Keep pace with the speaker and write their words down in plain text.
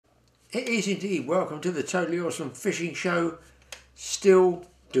It is indeed. Welcome to the Totally Awesome Fishing Show. Still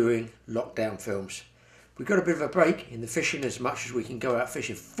doing lockdown films. We've got a bit of a break in the fishing as much as we can go out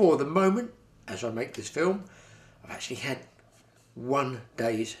fishing for the moment as I make this film. I've actually had 1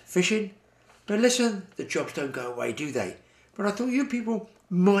 day's fishing. But listen, the jobs don't go away, do they? But I thought you people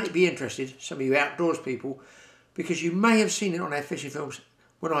might be interested, some of you outdoors people, because you may have seen it on our fishing films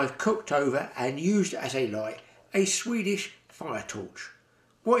when I've cooked over and used as a light a Swedish fire torch.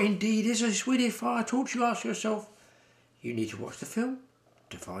 What indeed is a Swedish fire torch, you ask yourself? You need to watch the film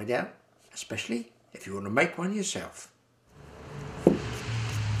to find out, especially if you want to make one yourself.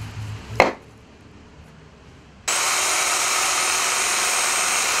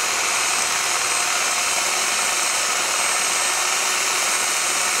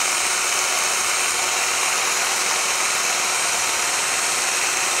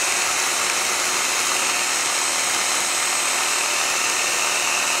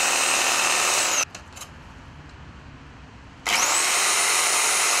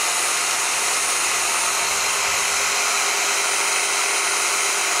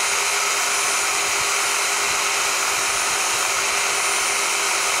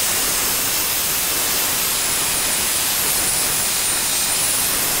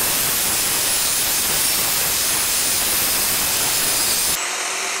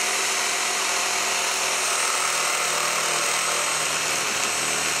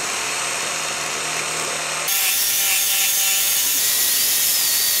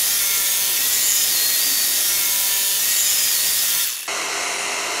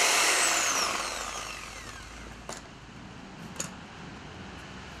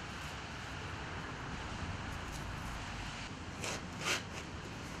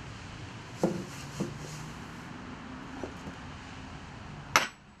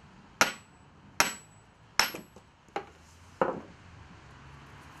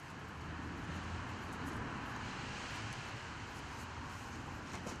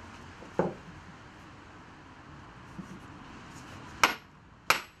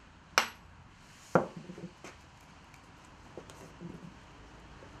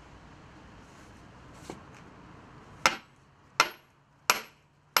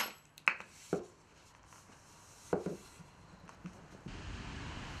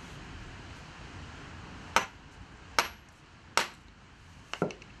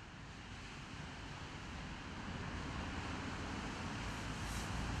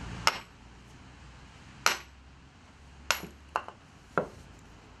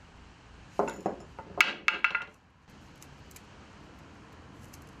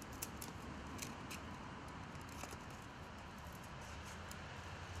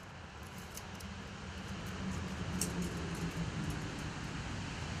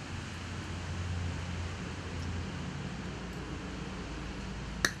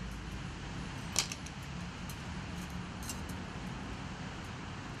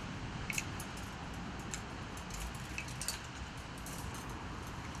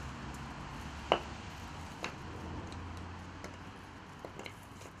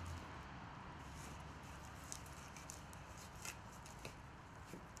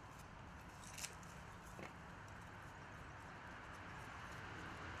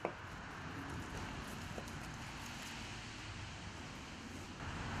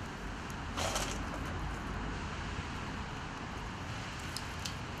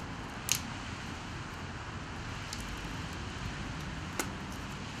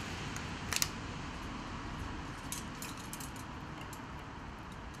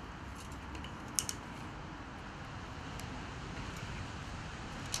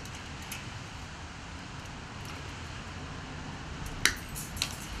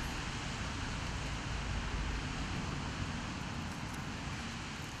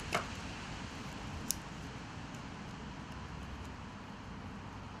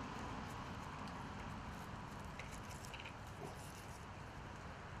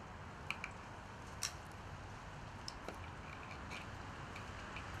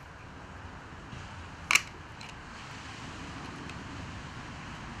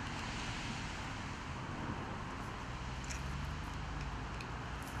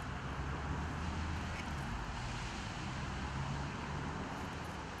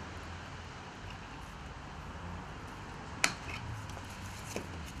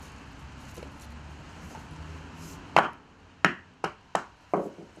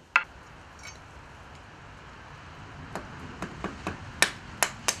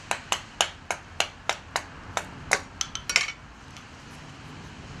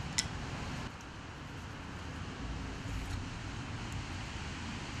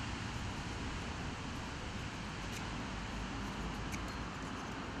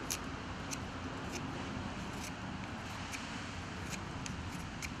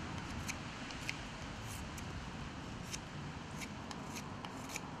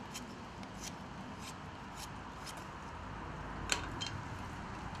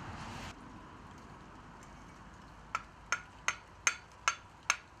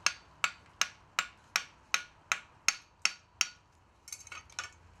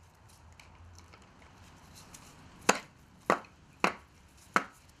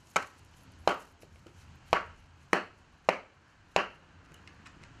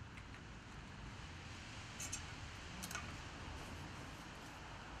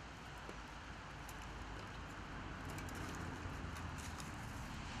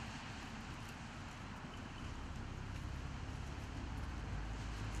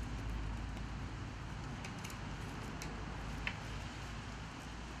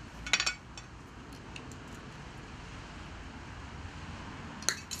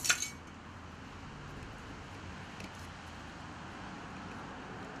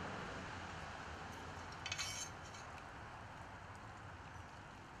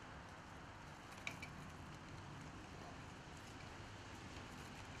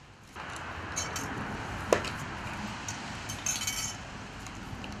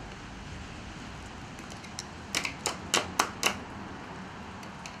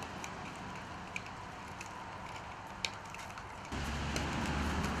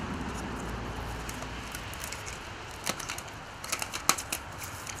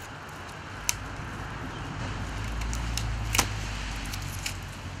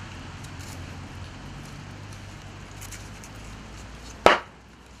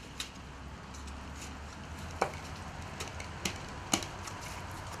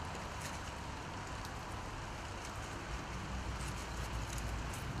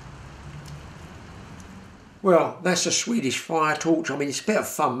 Well, that's a Swedish fire torch. I mean, it's a bit of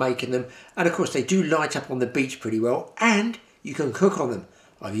fun making them. And of course, they do light up on the beach pretty well. And you can cook on them.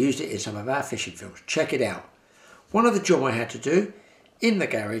 I've used it in some of our fishing films. Check it out. One other job I had to do in the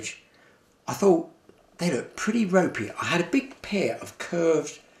garage, I thought they looked pretty ropey. I had a big pair of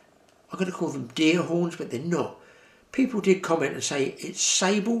curved, I'm going to call them deer horns, but they're not. People did comment and say it's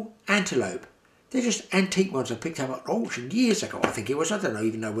sable antelope. They're just antique ones I picked up at auction years ago, I think it was. I don't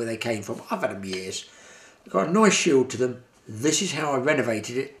even know where they came from. I've had them years. They've got a nice shield to them. This is how I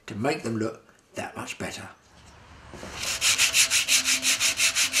renovated it to make them look that much better.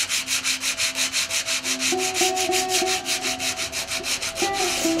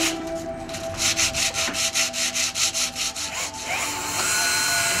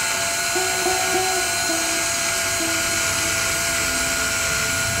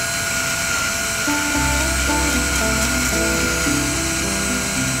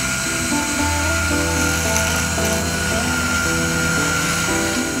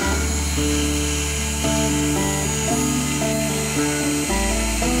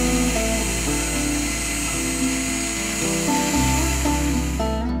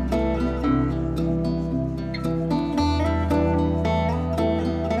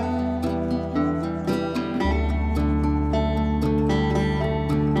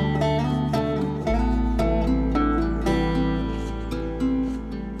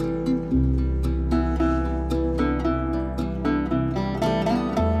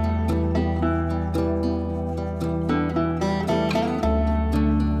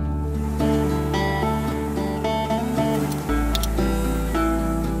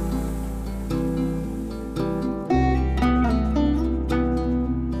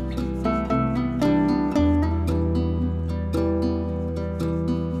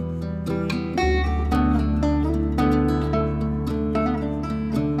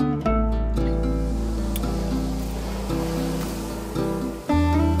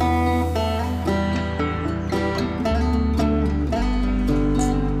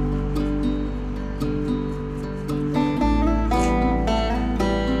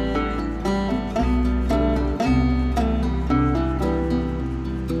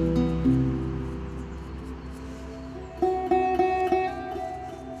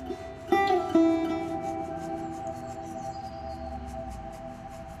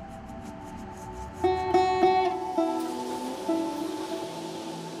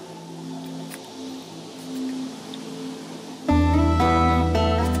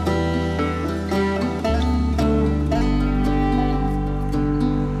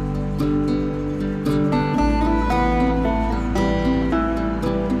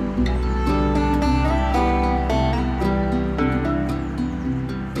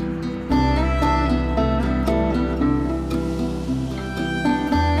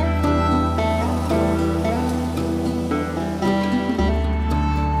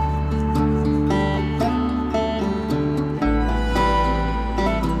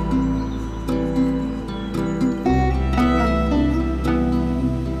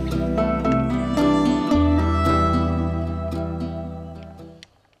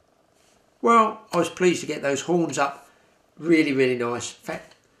 Well, I was pleased to get those horns up. Really, really nice. In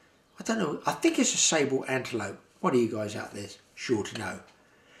fact, I don't know, I think it's a sable antelope. One of you guys out there is sure to know.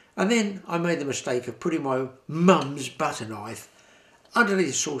 And then I made the mistake of putting my mum's butter knife underneath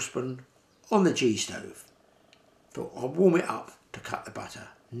the saucepan on the G-stove. Thought I'll warm it up to cut the butter.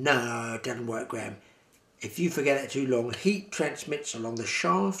 No, it doesn't work, Graeme. If you forget it too long, heat transmits along the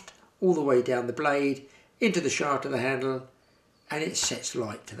shaft, all the way down the blade, into the shaft of the handle, and it sets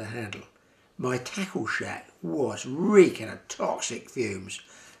light to the handle. My tackle shack was reeking of toxic fumes.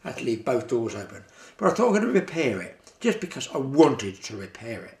 I had to leave both doors open. But I thought I'm going to repair it, just because I wanted to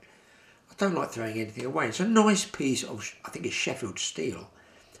repair it. I don't like throwing anything away. It's a nice piece of, I think it's Sheffield steel.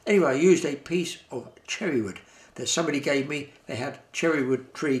 Anyway, I used a piece of cherry wood that somebody gave me. They had cherry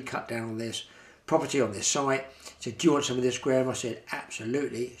wood tree cut down on this property on their site. Said, do you want some of this, Graeme? I said,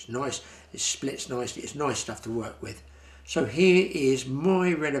 absolutely. It's nice. It splits nicely. It's nice stuff to work with. So here is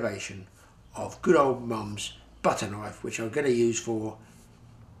my renovation of good old mum's butter knife, which I'm going to use for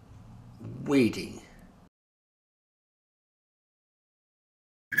weeding.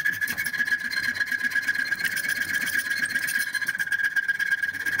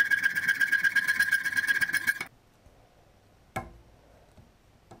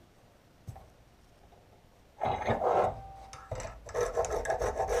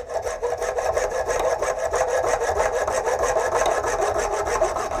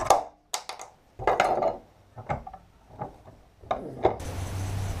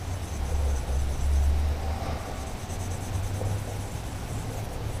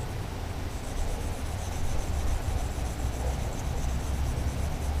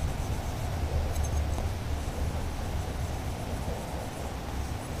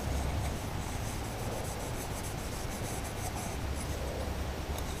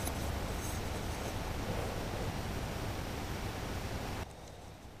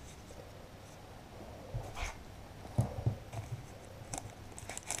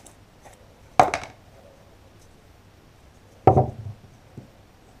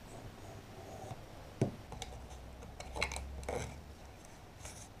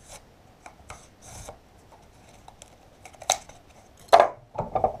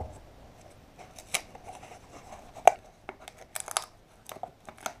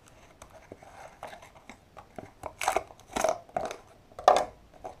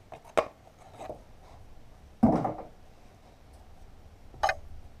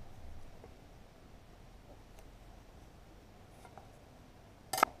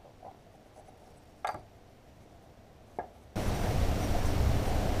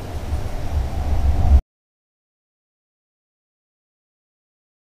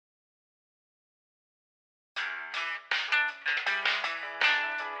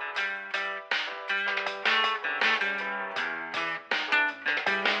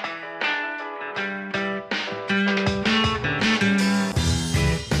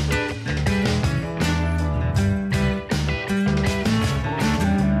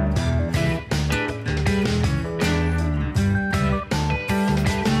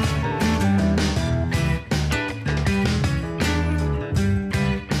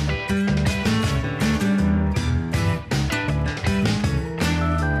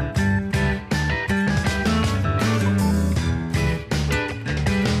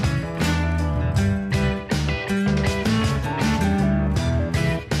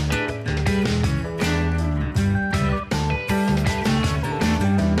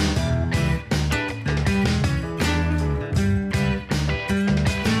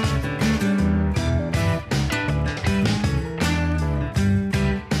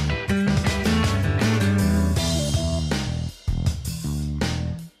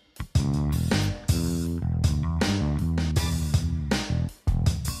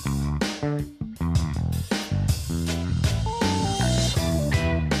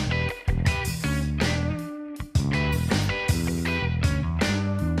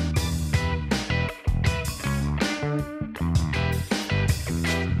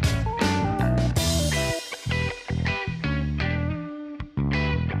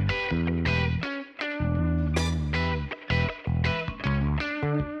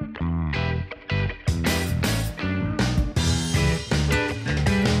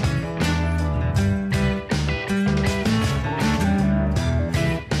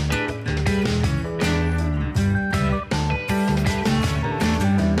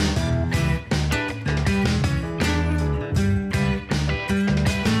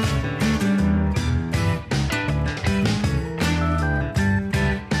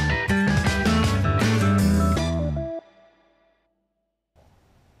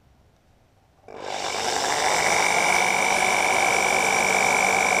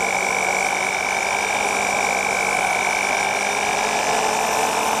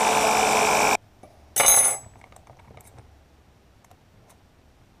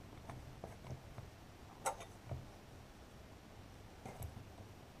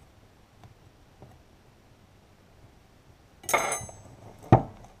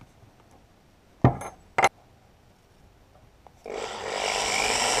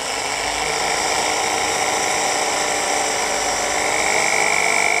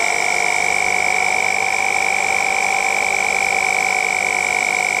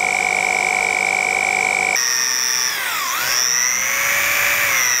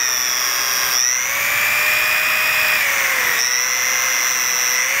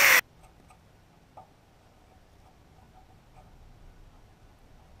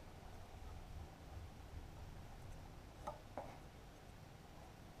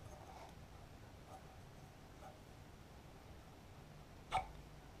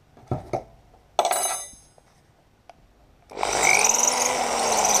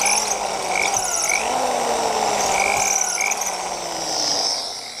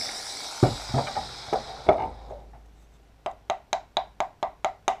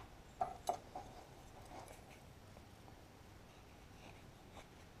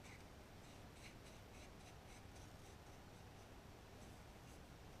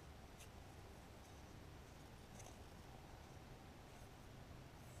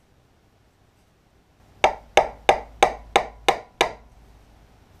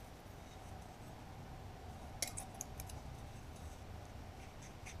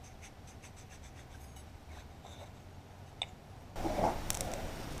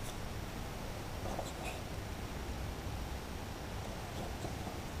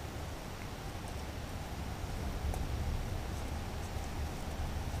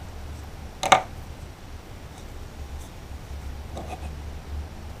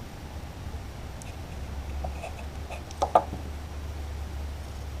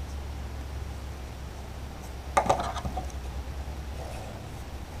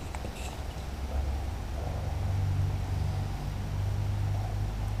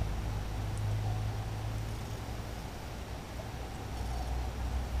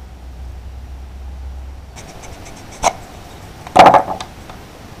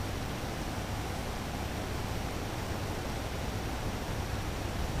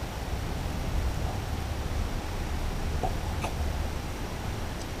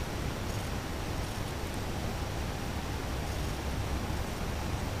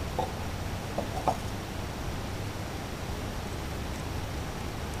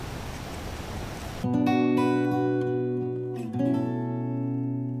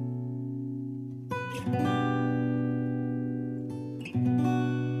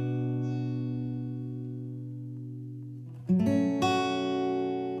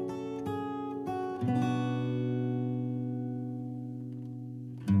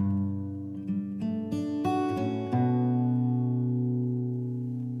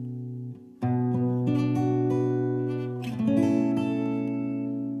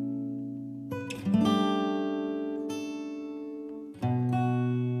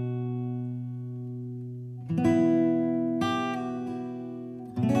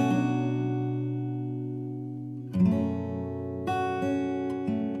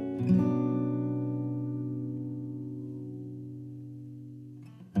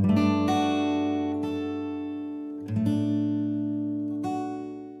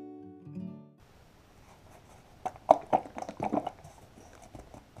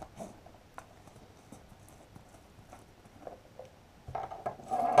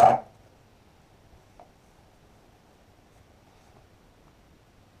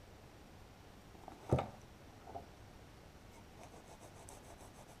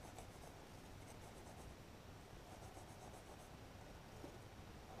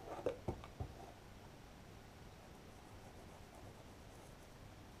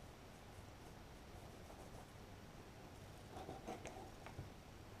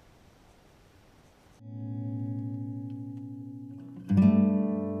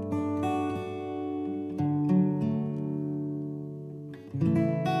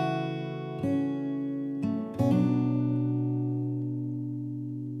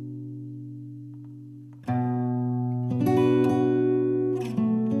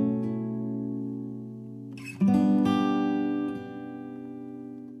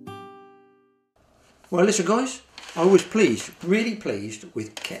 Well, listen guys, I was pleased, really pleased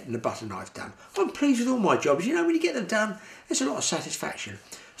with getting the butter knife done. I'm pleased with all my jobs. You know, when you get them done, there's a lot of satisfaction.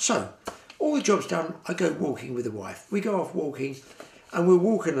 So, all the jobs done, I go walking with the wife. We go off walking and we're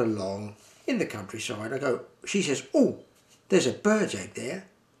walking along in the countryside. She says, oh, there's a bird's egg there.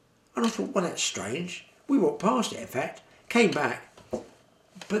 And I thought, well, that's strange. We walked past it, in fact, came back,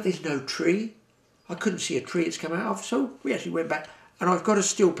 but there's no tree. I couldn't see a tree it's come out of, so we actually went back. And I've got a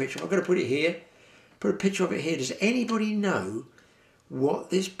still picture. I'm going to put it here. Put a picture of it here. Does anybody know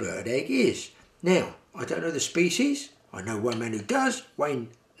what this bird egg is? Now, I don't know the species. I know one man who does. Wayne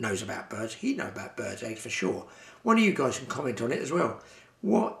knows about birds. He knows about birds' eggs for sure. One of you guys can comment on it as well.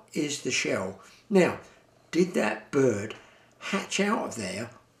 What is the shell? Now, did that bird hatch out of there,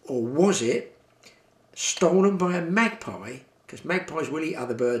 or was it stolen by a magpie? Because magpies will eat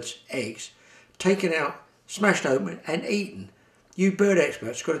other birds' eggs. Taken out, smashed open and eaten. You bird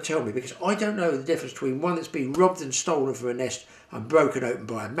experts got to tell me, because I don't know the difference between one that's been robbed and stolen from a nest and broken open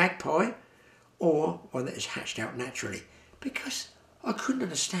by a magpie, or one that is hatched out naturally. Because I couldn't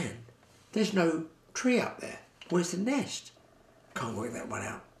understand. There's no tree up there. Where's the nest? Can't work that one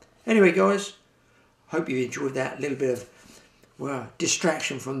out. Anyway, guys, hope you enjoyed that little bit of, well,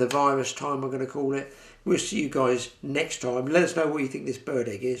 distraction from the virus time, I'm going to call it. We'll see you guys next time. Let us know what you think this bird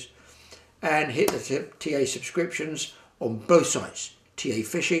egg is. And hit the TA subscriptions on both sites. TA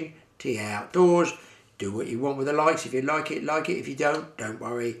Fishing, TA Outdoors. Do what you want with the likes. If you like it, like it. If you don't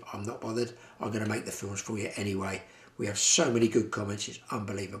worry. I'm not bothered. I'm going to make the films for you anyway. We have so many good comments. It's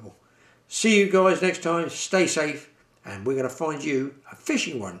unbelievable. See you guys next time. Stay safe. And we're going to find you a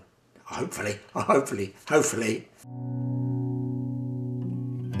fishing one. Hopefully.